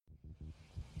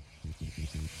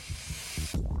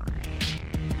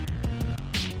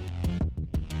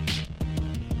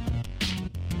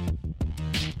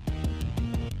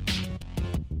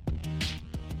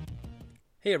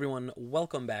Hey everyone,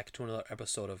 welcome back to another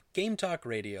episode of Game Talk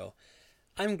Radio.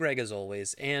 I'm Greg as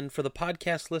always, and for the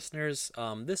podcast listeners,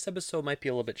 this episode might be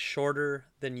a little bit shorter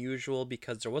than usual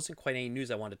because there wasn't quite any news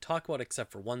I wanted to talk about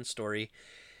except for one story,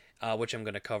 which I'm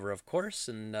going to cover, of course,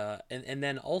 and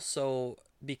then also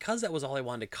because that was all I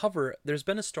wanted to cover. There's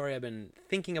been a story I've been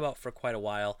thinking about for quite a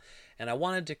while, and I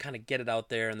wanted to kind of get it out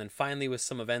there. And then finally, with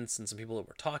some events and some people that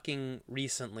were talking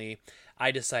recently, I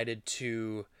decided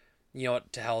to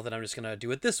to hell that I'm just going to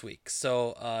do it this week.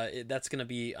 So that's going to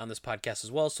be on this podcast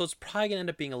as well. So it's probably going to end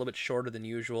up being a little bit shorter than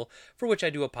usual, for which I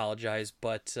do apologize.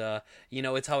 But,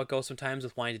 it's how it goes sometimes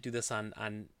with wanting to do this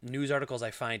on news articles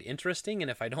I find interesting. And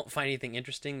if I don't find anything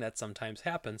interesting, that sometimes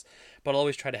happens. But I'll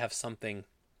always try to have something,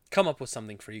 come up with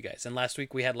something for you guys. And last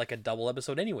week we had like a double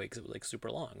episode anyway, because it was like super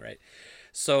long, right?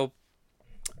 So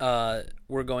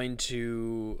we're going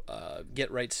to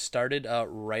get right started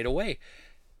right away.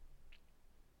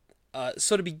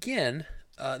 So to begin,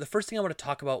 the first thing I want to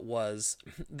talk about was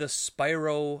the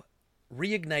Spyro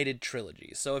Reignited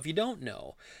trilogy. So if you don't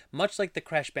know, much like the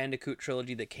Crash Bandicoot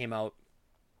trilogy that came out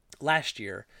last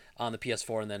year on the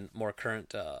PS4 and then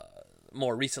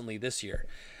more recently this year,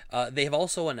 they have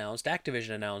also announced,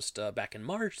 Activision announced back in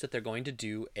March that they're going to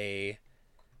do a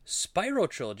Spyro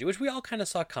trilogy, which we all kind of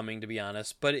saw coming, to be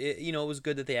honest. But it was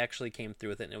good that they actually came through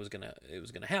with it, and it was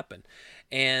gonna happen.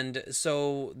 And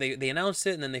so they announced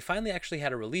it, and then they finally actually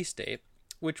had a release date,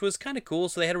 which was kind of cool.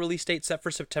 So they had a release date set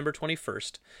for September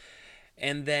 21st,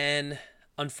 and then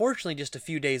unfortunately, just a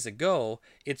few days ago,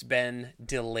 it's been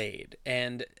delayed.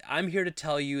 And I'm here to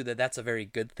tell you that that's a very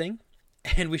good thing,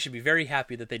 and we should be very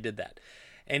happy that they did that.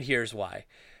 And here's why.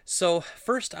 So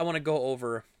first, I want to go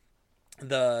over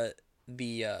the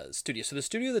studio. So the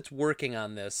studio that's working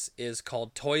on this is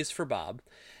called Toys for Bob,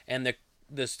 and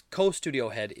this co-studio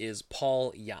head is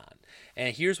Paul Yan.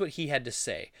 And here's what he had to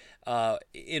say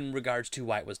in regards to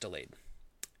why it was delayed.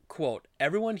 Quote,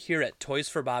 "Everyone here at Toys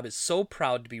for Bob is so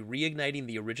proud to be reigniting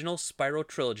the original Spyro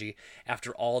trilogy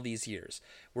after all these years.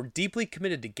 We're deeply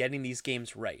committed to getting these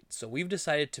games right, so we've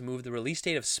decided to move the release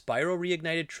date of Spyro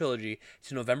Reignited Trilogy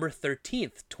to November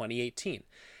 13th, 2018.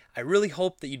 I really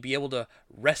hope that you'd be able to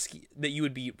you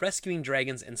would be rescuing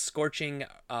dragons and scorching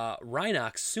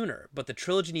Rhinox sooner, but the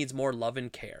trilogy needs more love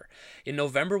and care. In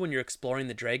November, when you're exploring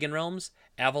the Dragon Realms,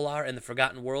 Avalar, and the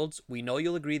Forgotten Worlds, we know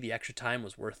you'll agree the extra time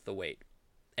was worth the wait."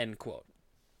 End quote.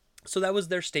 So that was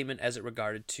their statement in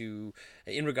regards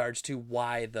to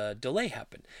why the delay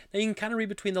happened. Now you can kind of read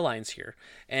between the lines here,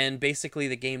 and basically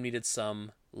the game needed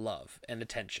some love and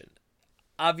attention.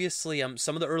 Obviously,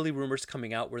 some of the early rumors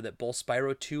coming out were that both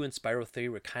Spyro 2 and Spyro 3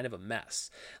 were kind of a mess.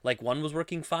 Like, one was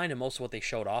working fine, and most of what they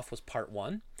showed off was part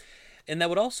 1. And that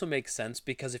would also make sense,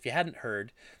 because if you hadn't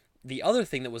heard, the other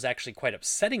thing that was actually quite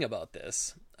upsetting about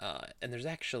this, and there's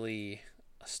actually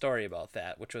a story about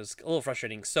that, which was a little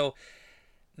frustrating. So,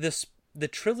 the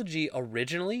trilogy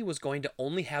originally was going to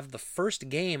only have the first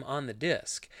game on the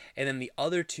disc, and then the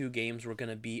other two games were going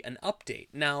to be an update.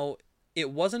 Now, it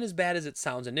wasn't as bad as it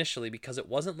sounds initially, because it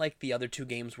wasn't like the other two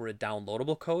games were a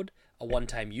downloadable code, a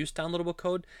one-time use downloadable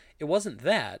code. It wasn't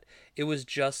that. It was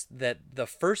just that the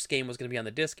first game was going to be on the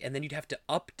disc, and then you'd have to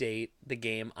update the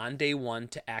game on day one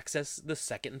to access the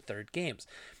second and third games.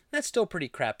 That's still pretty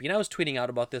crappy. And I was tweeting out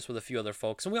about this with a few other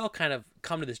folks, and we all kind of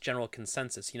come to this general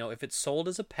consensus. If it's sold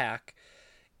as a pack,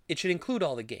 it should include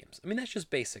all the games. I mean, that's just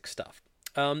basic stuff.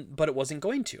 But it wasn't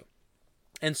going to.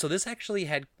 And so there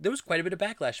was quite a bit of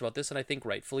backlash about this, and I think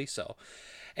rightfully so.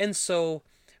 And so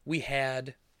we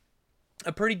had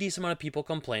a pretty decent amount of people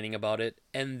complaining about it,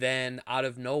 and then out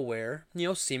of nowhere,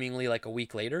 seemingly like a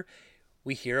week later,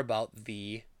 we hear about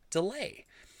the delay.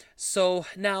 So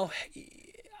now,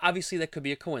 obviously that could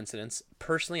be a coincidence.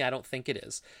 Personally, I don't think it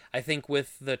is. I think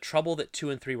with the trouble that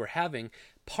 2 and 3 were having,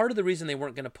 part of the reason they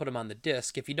weren't going to put them on the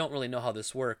disc, if you don't really know how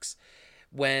this works,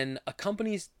 when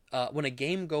a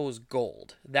game goes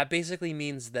gold, that basically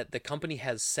means that the company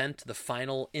has sent the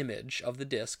final image of the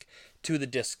disc to the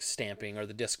disc stamping or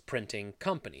the disc printing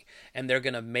company, and they're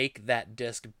going to make that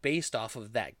disc based off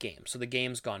of that game. So the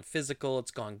game's gone physical,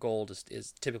 it's gone gold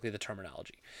is typically the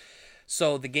terminology.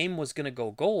 So the game was going to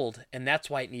go gold, and that's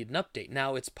why it needed an update.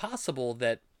 Now, it's possible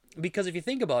that, because if you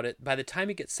think about it, by the time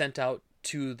it gets sent out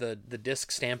to the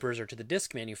disc stampers or to the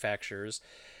disc manufacturers,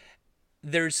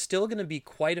 there's still going to be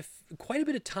quite a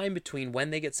bit of time between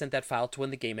when they get sent that file to when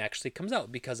the game actually comes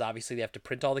out, because obviously they have to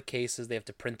print all the cases, they have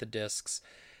to print the discs,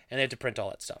 and they have to print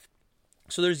all that stuff.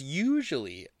 So there's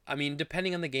usually,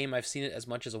 depending on the game, I've seen it as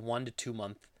much as a 1 to 2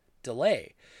 month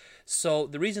delay. So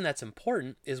the reason that's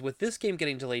important is with this game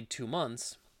getting delayed 2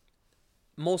 months,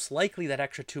 most likely that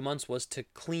extra 2 months was to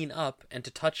clean up and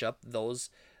to touch up those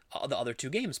the other two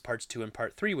games, parts 2 and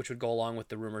part 3, which would go along with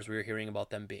the rumors we were hearing about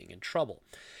them being in trouble.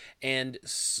 And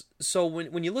so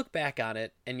when you look back on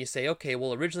it and you say, okay,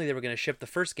 well, originally they were going to ship the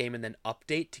first game and then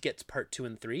update to get to part 2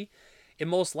 and 3, it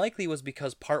most likely was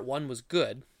because part 1 was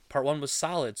good, part 1 was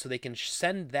solid, so they can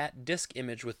send that disc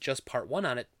image with just part 1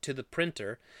 on it to the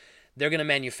printer. They're going to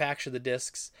manufacture the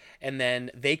discs, and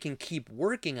then they can keep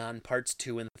working on parts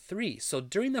 2 and 3. So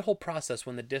during the whole process,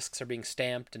 when the discs are being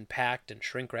stamped and packed and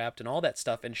shrink wrapped and all that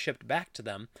stuff and shipped back to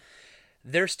them,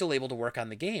 they're still able to work on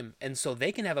the game. And so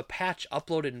they can have a patch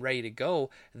uploaded and ready to go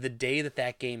the day that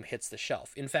that game hits the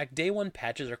shelf. In fact, day one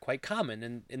patches are quite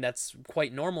common, and that's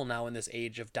quite normal now in this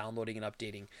age of downloading and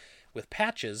updating with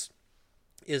patches,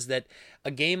 is that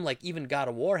a game like even God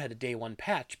of War had a day one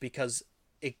patch because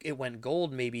it went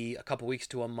gold maybe a couple weeks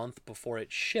to a month before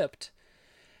it shipped.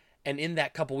 And in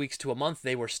that couple weeks to a month,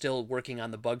 they were still working on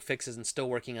the bug fixes and still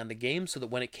working on the game, so that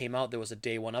when it came out, there was a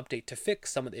day one update to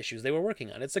fix some of the issues they were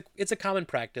working on. It's a common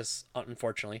practice,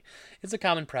 unfortunately. It's a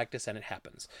common practice, and it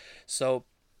happens. So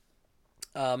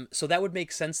that would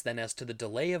make sense then, as to the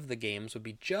delay of the games would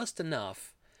be just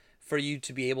enough for you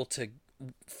to be able to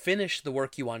finish the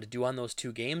work you want to do on those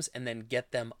two games and then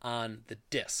get them on the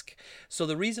disc. So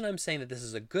the reason I'm saying that this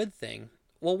is a good thing,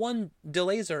 well, one,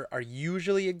 delays are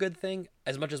usually a good thing.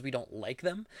 As much as we don't like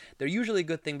them, they're usually a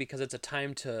good thing because it's a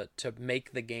time to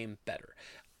make the game better.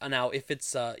 Now, if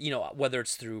it's, whether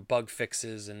it's through bug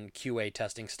fixes and QA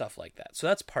testing, stuff like that. So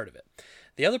that's part of it.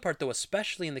 The other part, though,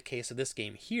 especially in the case of this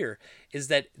game here, is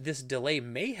that this delay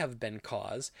may have been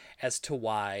cause as to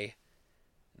why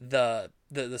the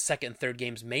second and third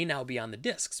games may now be on the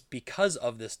discs because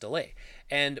of this delay.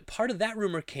 And part of that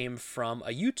rumor came from a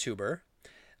YouTuber,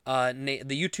 the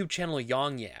YouTube channel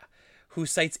YongYea, who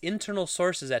cites internal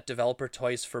sources at developer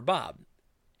Toys for Bob.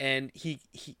 And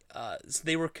so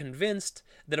they were convinced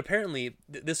that apparently,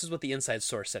 this is what the inside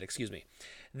source said,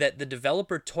 that the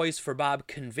developer Toys for Bob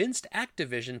convinced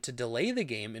Activision to delay the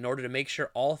game in order to make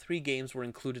sure all three games were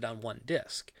included on one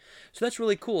disc. So that's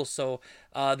really cool. So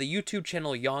the YouTube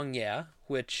channel YongYea,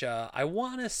 which I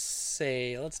want to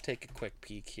say, let's take a quick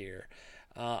peek here.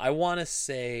 I want to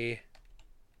say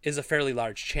is a fairly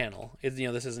large channel.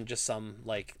 This isn't just some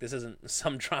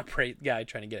drop rate guy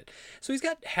trying to get it. So he's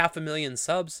got 500,000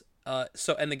 subs.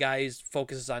 And the guy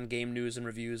focuses on game news and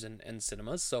reviews and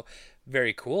cinemas. So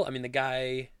very cool. I mean, the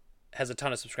guy has a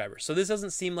ton of subscribers. So this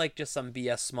doesn't seem like just some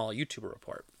BS small YouTuber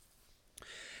report.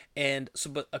 And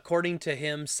so, but according to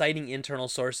him, citing internal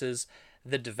sources,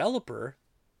 the developer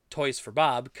Toys for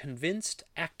Bob convinced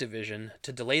Activision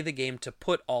to delay the game to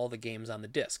put all the games on the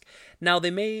disc. Now,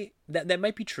 that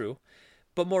might be true,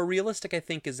 but more realistic, I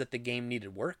think, is that the game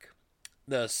needed work,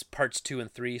 the parts 2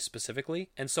 and 3 specifically.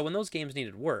 And so when those games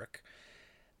needed work,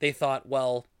 they thought,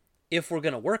 well, if we're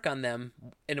going to work on them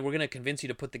and we're going to convince you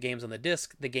to put the games on the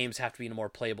disc, the games have to be in a more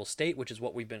playable state, which is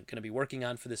what we've been going to be working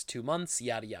on for this 2 months,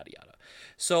 yada, yada, yada.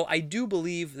 So I do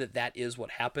believe that is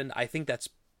what happened. I think that's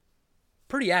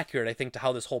pretty accurate, I think, to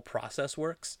how this whole process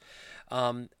works.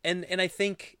 And I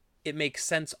think it makes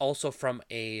sense also from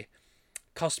a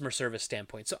customer service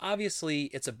standpoint. So obviously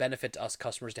it's a benefit to us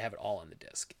customers to have it all on the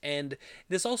disc. And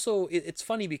this also, it's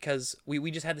funny because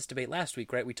we just had this debate last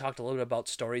week, right? We talked a little bit about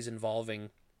stories involving,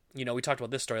 we talked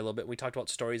about this story a little bit. We talked about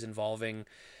stories involving,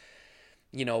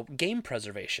 game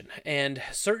preservation. And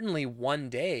certainly one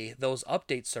day those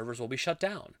update servers will be shut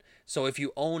down. So if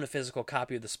you own a physical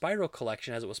copy of the Spyro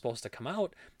collection as it was supposed to come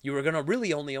out, you were going to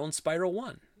really only own Spyro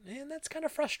 1. And that's kind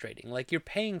of frustrating. Like you're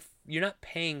not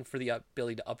paying for the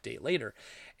ability to update later.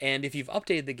 And if you've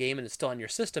updated the game and it's still on your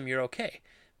system, you're okay.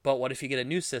 But what if you get a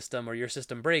new system or your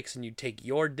system breaks and you take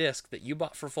your disc that you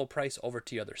bought for full price over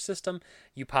to your other system,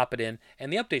 you pop it in,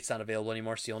 and the update's not available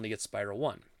anymore, so you only get Spyro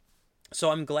 1. So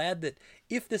I'm glad that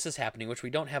if this is happening, which we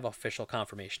don't have official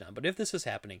confirmation on, but if this is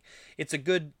happening, it's a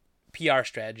good PR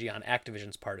strategy on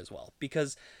Activision's part as well.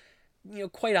 Because,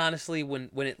 quite honestly, when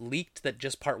it leaked that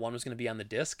just part 1 was going to be on the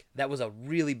disc, that was a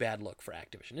really bad look for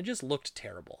Activision. It just looked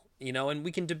terrible, and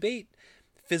we can debate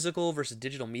physical versus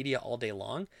digital media all day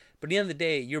long, but at the end of the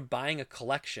day, you're buying a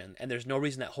collection, and there's no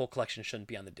reason that whole collection shouldn't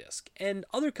be on the disc. And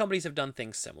other companies have done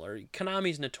things similar.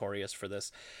 Konami's notorious for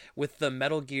this. With the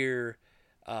Metal Gear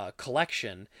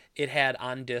collection, it had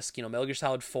on disc, Metal Gear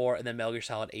Solid 4 and then Metal Gear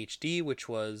Solid HD, which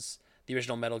was the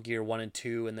original Metal Gear 1 and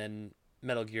 2, and then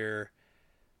Metal Gear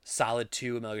Solid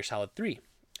 2 and Metal Gear Solid 3,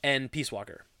 and Peace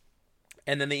Walker.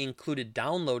 And then they included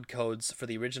download codes for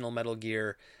the original Metal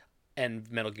Gear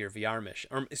and Metal Gear VR mission,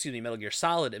 Metal Gear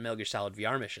Solid and Metal Gear Solid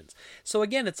VR missions. So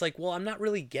again, it's like, well, I'm not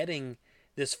really getting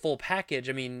this full package.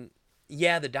 I mean,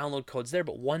 yeah, the download code's there,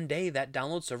 but one day that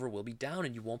download server will be down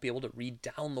and you won't be able to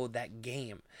re-download that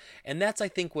game. And that's, I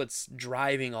think, what's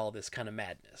driving all this kind of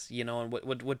madness, you know, and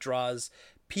what draws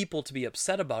people to be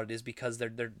upset about it is because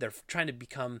they're trying to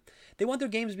become, they want their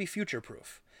games to be future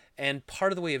proof. And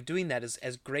part of the way of doing that is,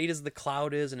 as great as the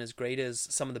cloud is and as great as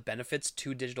some of the benefits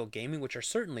to digital gaming, which are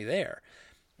certainly there,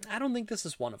 I don't think this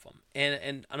is one of them.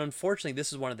 And unfortunately,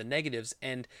 this is one of the negatives.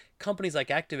 And companies like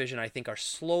Activision, I think, are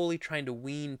slowly trying to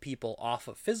wean people off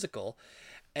of physical.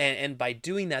 And by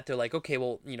doing that, they're like, okay,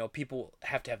 well, you know, people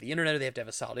have to have the internet, or they have to have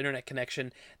a solid internet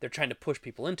connection. They're trying to push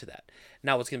people into that.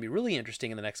 Now, what's going to be really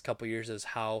interesting in the next couple of years is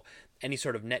how any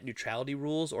sort of net neutrality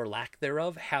rules or lack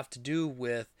thereof have to do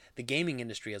with the gaming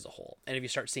industry as a whole. And if you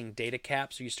start seeing data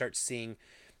caps, or you start seeing,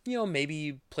 you know,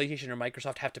 maybe PlayStation or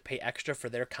Microsoft have to pay extra for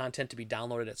their content to be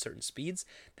downloaded at certain speeds,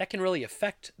 that can really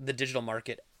affect the digital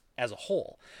market as a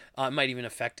whole. It might even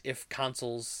affect if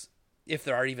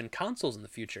there are even consoles in the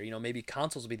future. You know, maybe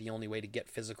consoles will be the only way to get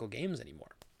physical games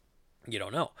anymore. You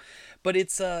don't know. But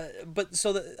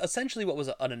essentially what was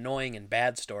an annoying and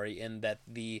bad story in that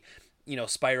the, you know,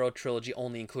 Spyro trilogy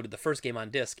only included the first game on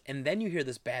disc, and then you hear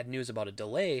this bad news about a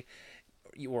delay,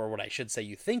 or what I should say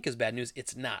you think is bad news.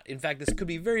 It's not. In fact, this could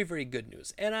be very, very good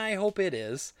news, and I hope it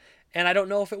is, and I don't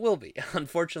know if it will be.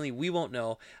 Unfortunately, we won't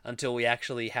know until we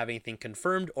actually have anything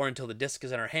confirmed, or until the disc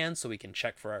is in our hands so we can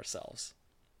check for ourselves.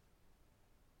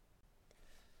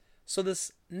 So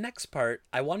this next part,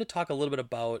 I want to talk a little bit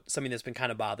about something that's been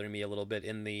kind of bothering me a little bit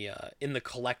in the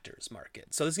collector's market.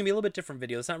 So this is going to be a little bit different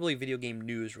video. It's not really video game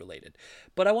news related,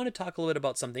 but I want to talk a little bit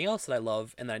about something else that I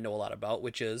love and that I know a lot about,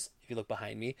 which is, if you look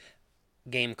behind me,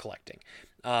 game collecting.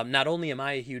 Not only am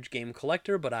I a huge game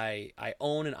collector, but I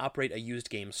own and operate a used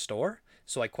game store.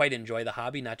 So I quite enjoy the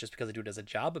hobby, not just because I do it as a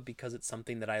job, but because it's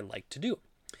something that I like to do.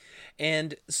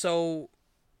 And so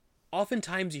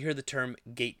oftentimes you hear the term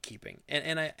gatekeeping,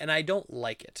 and I don't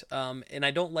like it. And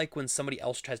I don't like when somebody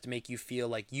else tries to make you feel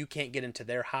like you can't get into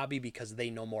their hobby because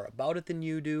they know more about it than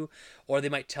you do, or they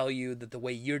might tell you that the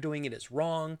way you're doing it is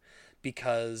wrong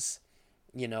because,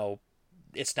 you know,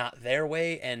 it's not their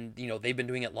way, and, you know, they've been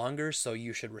doing it longer, so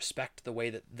you should respect the way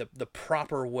that the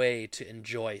proper way to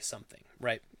enjoy something,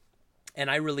 right? And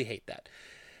I really hate that.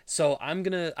 So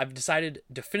I've decided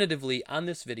definitively on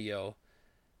this video,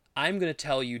 I'm going to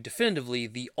tell you definitively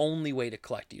the only way to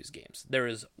collect used games. There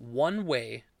is one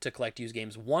way to collect used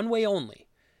games, one way only,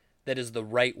 that is the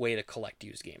right way to collect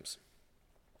used games.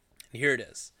 And here it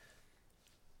is.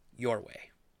 Your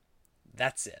way.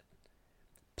 That's it.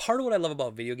 Part of what I love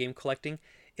about video game collecting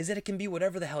is that it can be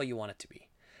whatever the hell you want it to be.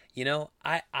 You know,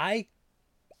 I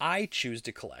choose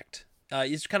to collect.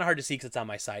 It's kind of hard to see because it's on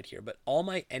my side here, but all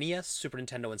my NES, Super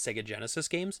Nintendo, and Sega Genesis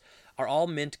games are all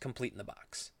mint complete in the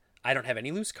box. I don't have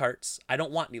any loose carts. I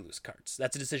don't want any loose carts.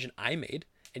 That's a decision I made.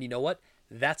 And you know what?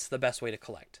 That's the best way to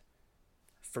collect.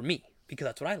 For me, because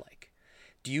that's what I like.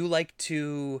 Do you like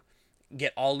to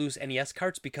get all loose NES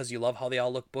carts because you love how they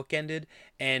all look bookended?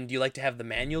 And do you like to have the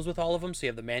manuals with all of them? So you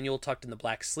have the manual tucked in the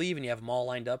black sleeve and you have them all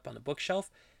lined up on the bookshelf?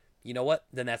 You know what?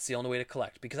 Then that's the only way to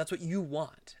collect, because that's what you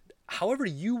want. However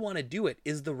you want to do it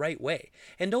is the right way.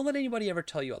 And don't let anybody ever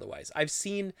tell you otherwise. I've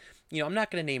seen, you know, I'm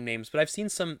not going to name names, but I've seen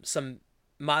some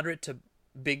moderate to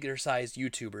bigger sized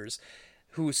YouTubers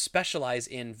who specialize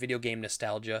in video game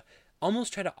nostalgia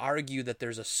almost try to argue that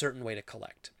there's a certain way to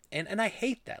collect. And I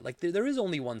hate that. Like, there is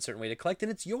only one certain way to collect,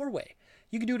 and it's your way.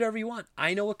 You can do whatever you want.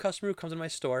 I know a customer who comes in my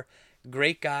store,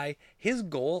 great guy. His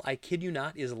goal, I kid you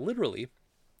not, is literally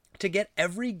to get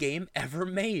every game ever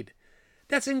made.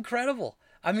 That's incredible.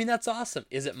 I mean, that's awesome.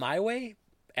 Is it my way?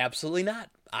 Absolutely not.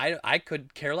 I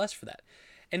could care less for that.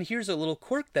 And here's a little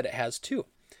quirk that it has too.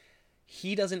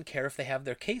 He doesn't care if they have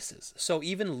their cases. So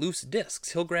even loose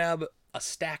discs, he'll grab a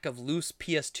stack of loose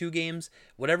PS2 games,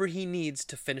 whatever he needs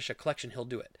to finish a collection, he'll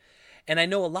do it. And I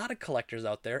know a lot of collectors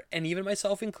out there, and even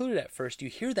myself included at first, you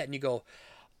hear that and you go,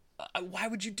 why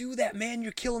would you do that, man?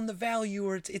 You're killing the value,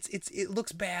 or it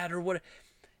looks bad, or what.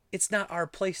 It's not our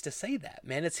place to say that,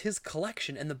 man. It's his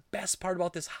collection, and the best part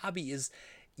about this hobby is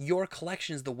your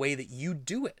collection is the way that you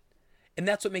do it. And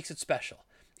that's what makes it special.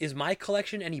 Is my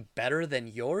collection any better than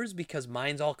yours because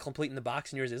mine's all complete in the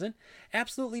box and yours isn't?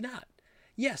 Absolutely not.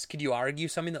 Yes, could you argue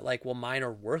something that, like, well, mine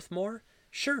are worth more?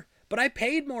 Sure, but I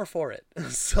paid more for it.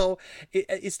 So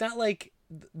it's not like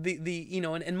the you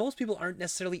know, and most people aren't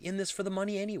necessarily in this for the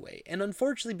money anyway. And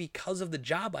unfortunately, because of the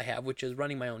job I have, which is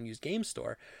running my own used game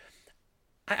store,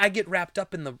 I get wrapped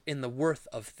up in the worth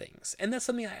of things. And that's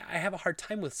something I have a hard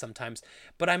time with sometimes,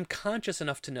 but I'm conscious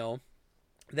enough to know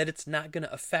that it's not going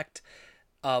to affect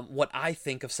what I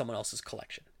think of someone else's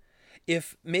collection.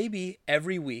 if maybe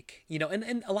every week,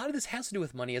 and a lot of this has to do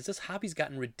with money, as this hobby's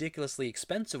gotten ridiculously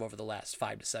expensive over the last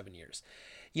 5 to 7 years.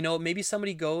 Maybe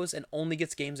somebody goes and only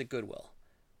gets games at Goodwill.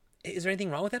 Is there anything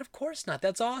wrong with that? Of course not.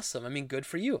 That's awesome. I mean, good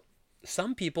for you.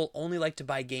 Some people only like to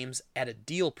buy games at a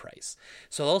deal price.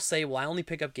 So they'll say, well, I only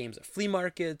pick up games at flea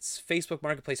markets, Facebook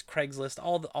Marketplace, Craigslist,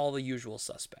 all the usual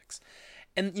suspects.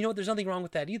 And you know what? There's nothing wrong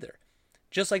with that either.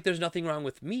 Just like there's nothing wrong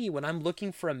with me when I'm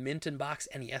looking for a mint in box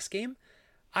NES game,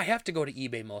 I have to go to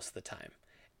eBay most of the time.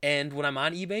 And when I'm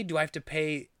on eBay, do I have to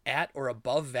pay at or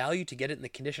above value to get it in the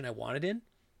condition I want it in?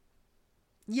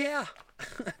 Yeah.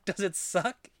 Does it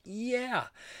suck? Yeah.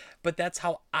 But that's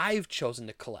how I've chosen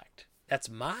to collect. That's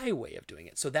my way of doing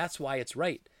it. So that's why it's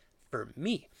right for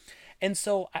me. And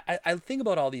so I think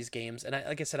about all these games, and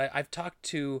like I said, I've talked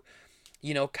to,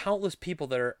 countless people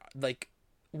that are like,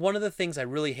 one of the things I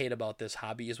really hate about this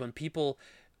hobby is when people,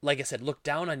 like I said, look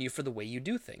down on you for the way you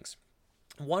do things.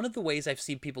 One of the ways I've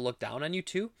seen people look down on you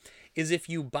too is if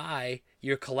you buy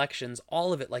your collections,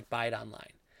 all of it, like buy it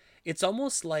online. It's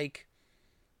almost like,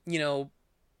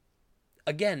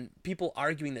 again, people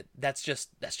arguing that that's just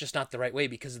not the right way,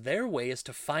 because their way is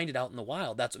to find it out in the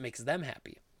wild. That's what makes them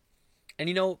happy.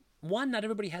 And one, not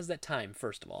everybody has that time,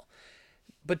 first of all.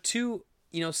 But two,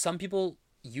 some people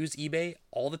use eBay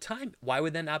all the time. Why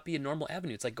would that not be a normal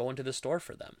avenue? It's like going to the store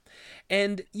for them.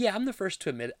 And yeah, I'm the first to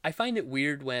admit, I find it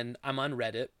weird when I'm on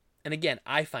Reddit. And again,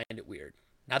 I find it weird.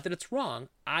 Not that it's wrong,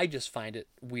 I just find it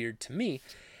weird to me.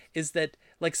 Is that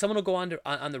like someone will go on the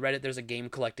Reddit, there's a game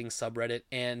collecting subreddit,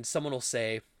 and someone will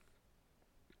say,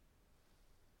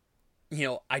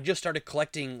 I just started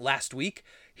collecting last week.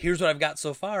 Here's what I've got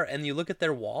so far. And you look at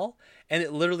their wall, and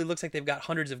it literally looks like they've got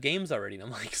hundreds of games already. And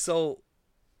I'm like, so,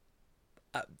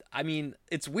 I mean,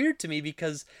 it's weird to me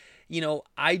because,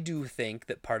 I do think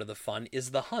that part of the fun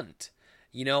is the hunt.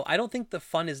 I don't think the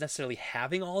fun is necessarily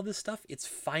having all of this stuff. It's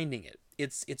finding it.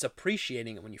 It's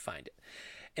appreciating it when you find it.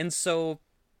 And so,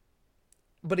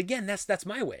 but again, that's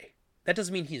my way. That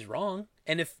doesn't mean he's wrong.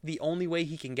 And if the only way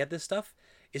he can get this stuff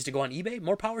is to go on eBay,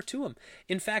 more power to him.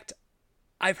 In fact,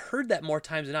 I've heard that more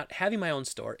times than not, having my own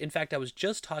store. In fact, I was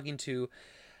just talking to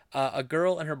a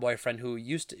girl and her boyfriend who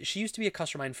used to be a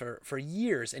customer of mine for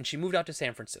years, and she moved out to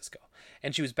San Francisco.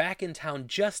 And she was back in town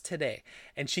just today.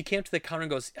 And she came to the counter and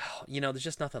goes, oh, there's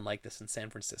just nothing like this in San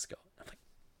Francisco. I'm like,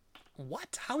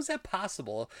 what? How is that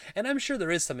possible? And I'm sure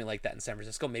there is something like that in San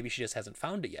Francisco. Maybe she just hasn't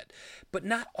found it yet. But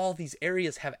not all these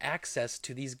areas have access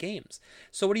to these games.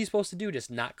 So what are you supposed to do? Just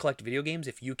not collect video games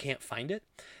if you can't find it?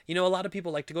 A lot of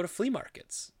people like to go to flea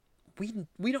markets.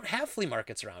 We don't have flea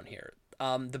markets around here.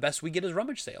 The best we get is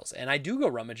rummage sales. And I do go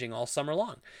rummaging all summer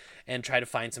long and try to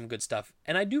find some good stuff.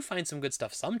 And I do find some good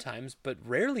stuff sometimes, but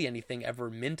rarely anything ever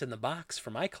mint in the box for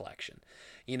my collection.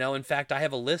 In fact, I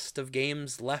have a list of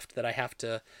games left that I have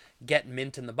to get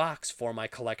mint in the box for my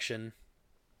collection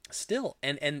still.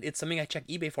 And it's something I check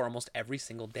eBay for almost every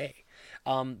single day.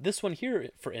 This one here,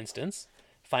 for instance,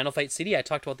 Final Fight CD, I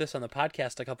talked about this on the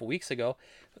podcast a couple weeks ago.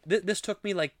 This took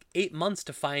me like 8 months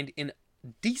to find in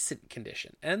decent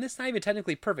condition. And it's not even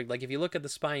technically perfect. Like if you look at the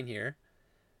spine here,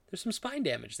 there's some spine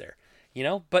damage there,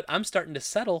 but I'm starting to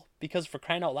settle because, for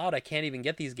crying out loud, I can't even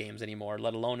get these games anymore,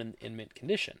 let alone in mint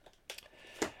condition.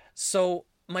 So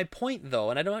my point, though,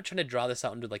 and I'm not trying to draw this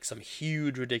out into like some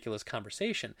huge, ridiculous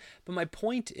conversation, but my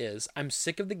point is I'm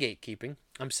sick of the gatekeeping.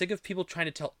 I'm sick of people trying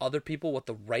to tell other people what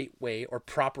the right way or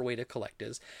proper way to collect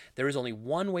is. There is only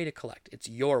one way to collect. It's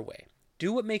your way.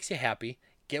 Do what makes you happy.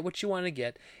 Get what you want to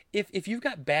get. If you've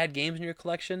got bad games in your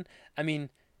collection, I mean,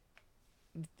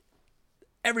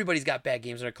 everybody's got bad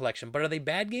games in their collection, but are they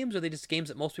bad games or are they just games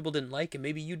that most people didn't like and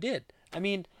maybe you did? I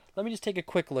mean, let me just take a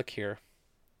quick look here.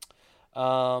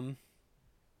 I've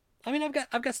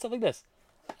got stuff like this.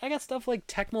 I got stuff like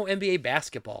Tecmo NBA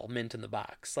Basketball mint in the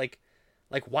box. Like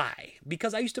why?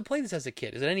 Because I used to play this as a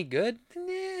kid. Is it any good?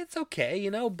 It's okay,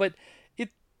 but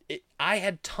I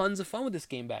had tons of fun with this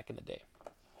game back in the day.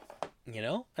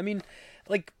 I mean,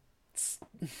 like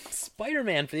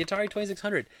Spider-Man for the Atari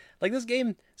 2600. Like this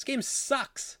game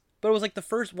sucks, but it was like the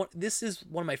first one. This is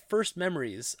one of my first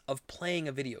memories of playing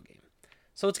a video game.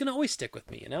 So it's going to always stick with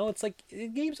me, It's like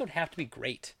games don't have to be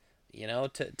great,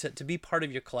 to be part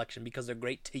of your collection because they're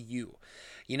great to you,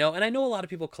 And I know a lot of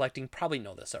people collecting probably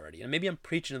know this already, and maybe I'm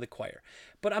preaching to the choir,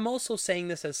 but I'm also saying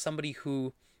this as somebody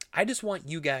who I just want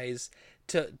you guys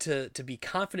to be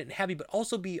confident and happy, but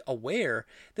also be aware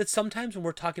that sometimes when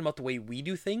we're talking about the way we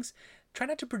do things, try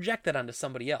not to project that onto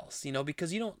somebody else,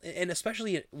 because you don't, and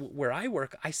especially where I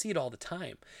work, I see it all the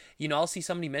time. I'll see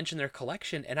somebody mention their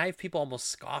collection and I have people almost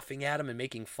scoffing at them and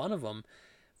making fun of them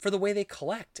for the way they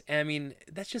collect. I mean,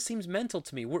 that just seems mental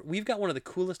to me. We've got one of the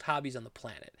coolest hobbies on the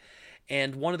planet.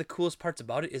 And one of the coolest parts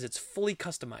about it is it's fully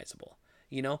customizable.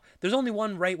 You know, there's only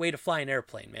one right way to fly an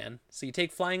airplane, man. So you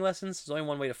take flying lessons, there's only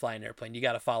one way to fly an airplane. You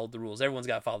got to follow the rules. Everyone's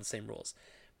got to follow the same rules.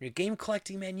 When you're game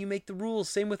collecting, man, you make the rules.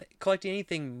 Same with collecting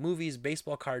anything, movies,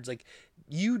 baseball cards. Like,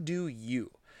 you do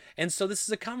you. And so this is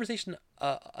a conversation,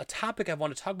 a topic I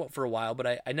want to talk about for a while,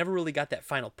 but I never really got that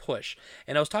final push.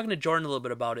 And I was talking to Jordan a little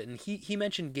bit about it, and he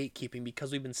mentioned gatekeeping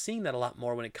because we've been seeing that a lot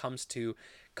more when it comes to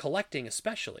collecting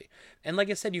especially. And like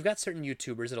I said, you've got certain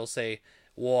YouTubers that'll say,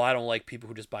 well, I don't like people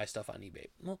who just buy stuff on eBay.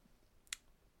 Well,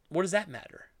 what does that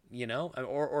matter? You know,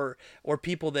 or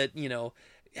people that, you know,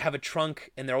 have a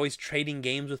trunk and they're always trading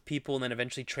games with people and then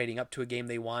eventually trading up to a game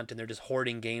they want and they're just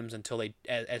hoarding games until they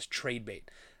as trade bait.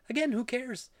 Again, who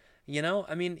cares? You know,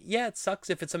 I mean, yeah, it sucks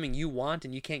if it's something you want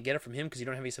and you can't get it from him because you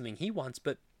don't have something he wants,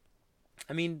 but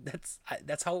I mean,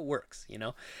 that's how it works, you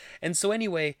know? And so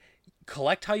anyway,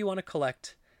 collect how you want to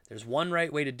collect. There's one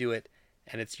right way to do it,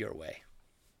 and it's your way.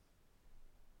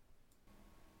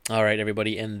 All right,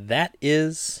 everybody, and that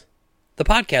is the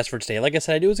podcast for today. Like I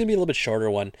said, I knew it was going to be a little bit shorter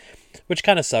one, which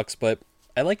kind of sucks, but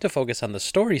I like to focus on the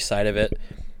story side of it.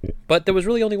 But there was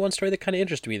really only one story that kind of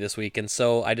interested me this week, and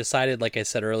so I decided, like I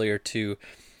said earlier, to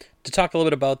talk a little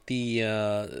bit about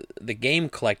the game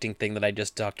collecting thing that I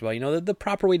just talked about. You know, the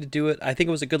proper way to do it. I think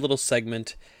it was a good little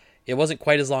segment. It wasn't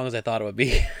quite as long as I thought it would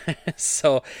be.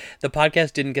 So the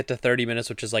podcast didn't get to 30 minutes,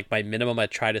 which is like my minimum I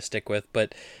try to stick with.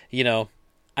 But, you know,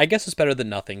 I guess it's better than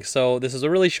nothing. So this is a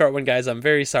really short one, guys. I'm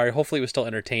very sorry. Hopefully it was still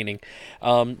entertaining.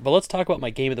 But let's talk about my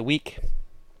game of the week.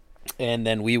 And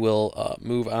then we will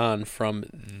move on from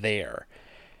there.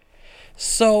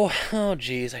 So, oh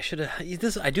geez, I should have.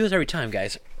 I do this every time,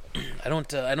 guys. I don't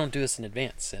do this in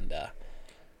advance, and but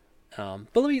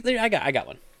I got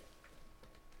one.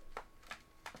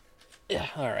 Yeah,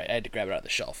 all right. I had to grab it out of the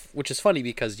shelf, which is funny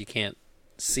because you can't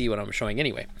see what I'm showing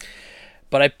anyway.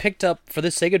 But I picked up for the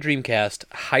Sega Dreamcast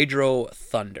Hydro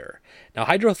Thunder. Now,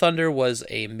 Hydro Thunder was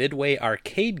a Midway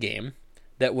arcade game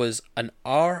that was an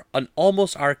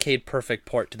almost arcade perfect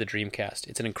port to the Dreamcast.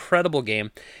 It's an incredible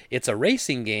game. It's a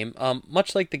racing game,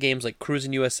 much like the games like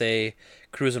Cruisin' USA,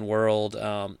 Cruisin' World,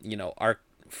 you know,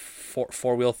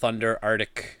 Four Wheel Thunder,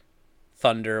 Arctic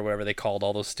Thunder, whatever they called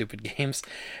all those stupid games.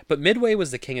 But Midway was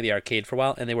the king of the arcade for a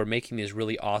while, and they were making these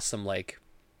really awesome, like,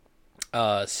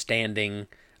 standing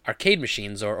arcade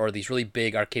machines, or these really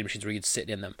big arcade machines where you'd sit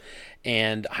in them.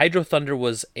 And Hydro Thunder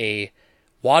was a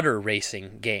water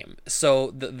racing game.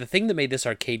 So the thing that made this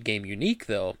arcade game unique,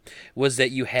 though, was that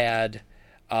you had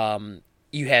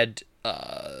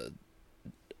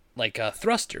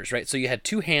thrusters, right? So you had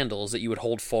two handles that you would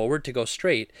hold forward to go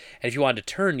straight, and if you wanted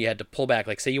to turn, you had to pull back.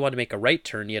 Like, say you wanted to make a right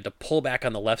turn, you had to pull back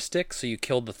on the left stick, so you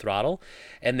killed the throttle,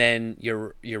 and then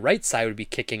your right side would be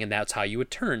kicking, and that's how you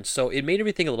would turn. So it made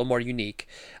everything a little more unique.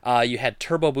 You had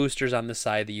turbo boosters on the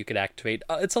side that you could activate.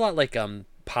 It's a lot like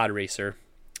Pod Racer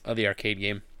of the arcade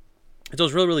game. So it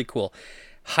was really, really cool.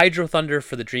 Hydro Thunder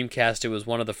for the Dreamcast, it was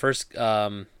one of the first,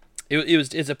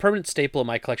 it's a permanent staple of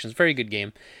my collection. It's a very good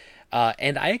game.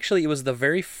 And it was the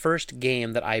very first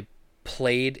game that I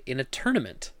played in a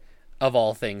tournament, of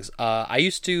all things. I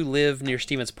used to live near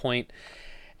Stevens Point,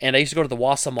 and I used to go to the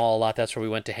Wausau Mall a lot. That's where we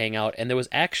went to hang out. And there was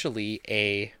actually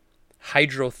a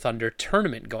Hydro Thunder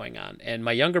tournament going on, and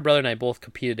my younger brother and I both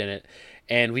competed in it,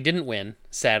 and we didn't win,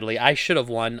 sadly. I should have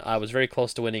won. I was very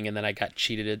close to winning, and then I got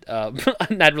cheated.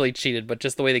 Not really cheated, but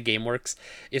just the way the game works.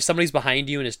 If somebody's behind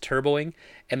you and is turboing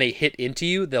and they hit into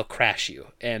you, they'll crash you.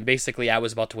 And basically, I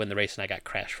was about to win the race, and I got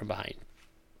crashed from behind.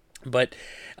 But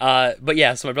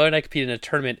yeah, so my brother and I competed in a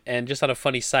tournament, and just on a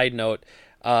funny side note,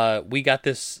 we got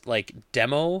this like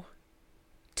demo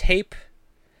tape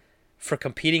for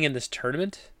competing in this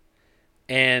tournament.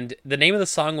 And the name of the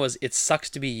song was It Sucks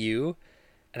to Be You.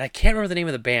 And I can't remember the name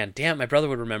of the band. Damn, my brother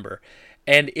would remember.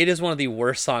 And it is one of the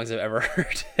worst songs I've ever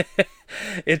heard.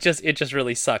 It just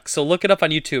really sucks. So look it up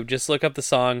on YouTube. Just look up the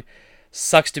song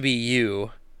Sucks to Be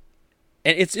You.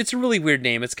 And it's a really weird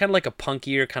name. It's kind of like a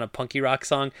punkier, kind of punky rock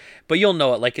song. But you'll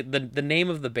know it. Like the name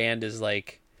of the band is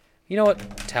like, you know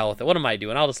what? Tell with it. What am I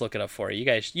doing? I'll just look it up for you. You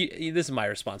guys, this is my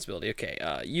responsibility. Okay,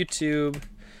 YouTube.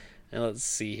 And let's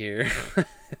see here.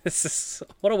 This is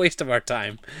what a waste of our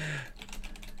time.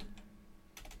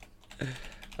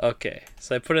 Okay,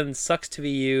 so I put in Sucks to Be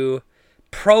You,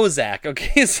 Prozac.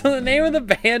 Okay, so the name of the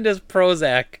band is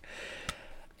Prozac,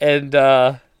 and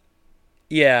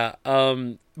yeah,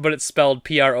 but it's spelled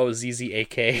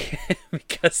Prozzak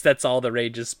because that's all the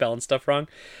rage is spelling stuff wrong.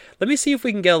 Let me see if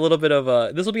we can get a little bit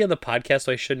of this will be on the podcast,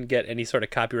 so I shouldn't get any sort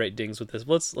of copyright dings with this.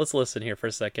 Let's listen here for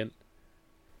a second.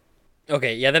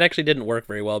 Okay, yeah, that actually didn't work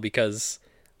very well because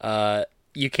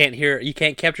you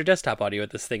can't capture desktop audio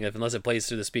with this thing unless it plays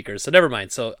through the speakers. So never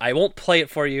mind. So I won't play it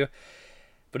for you.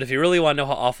 But if you really want to know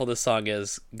how awful this song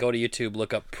is, go to YouTube,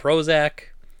 look up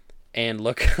Prozac, and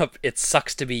look up "It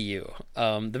Sucks to Be You."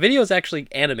 The video is actually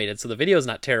animated, so the video is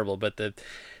not terrible, but the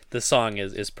song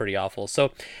is pretty awful.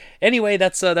 So anyway,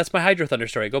 that's my Hydro Thunder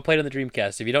story. Go play it on the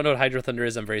Dreamcast. If you don't know what Hydro Thunder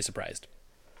is, I'm very surprised.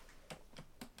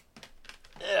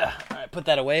 All right, put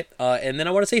that away. And then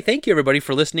I want to say thank you, everybody,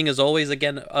 for listening. As always,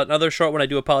 again, another short one. I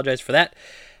do apologize for that.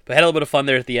 But I had a little bit of fun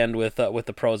there at the end with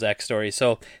the Prozac story.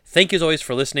 So thank you, as always,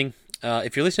 for listening.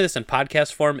 If you're listening to this in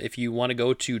podcast form, if you want to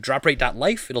go to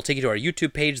droprate.life, it'll take you to our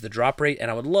YouTube page, The Drop Rate, and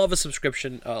I would love a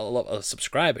subscription,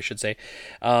 subscribe, I should say.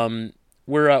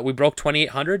 We broke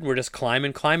 2,800. We're just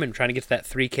climbing, trying to get to that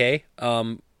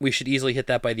 3K. We should easily hit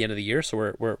that by the end of the year,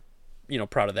 so we're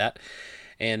proud of that.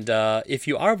 And if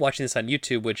you are watching this on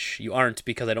YouTube, which you aren't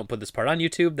because I don't put this part on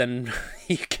YouTube, then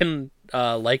you can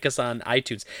like us on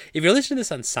iTunes. If you're listening to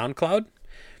this on SoundCloud,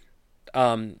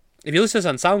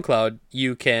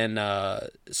 you can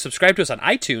subscribe to us on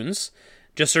iTunes.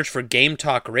 Just search for Game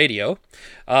Talk Radio.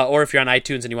 Or if you're on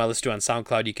iTunes and you want to listen to it on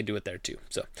SoundCloud, you can do it there too.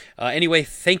 So anyway,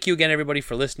 thank you again, everybody,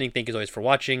 for listening. Thank you as always for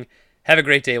watching. Have a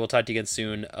great day. We'll talk to you again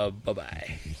soon.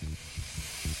 Bye-bye.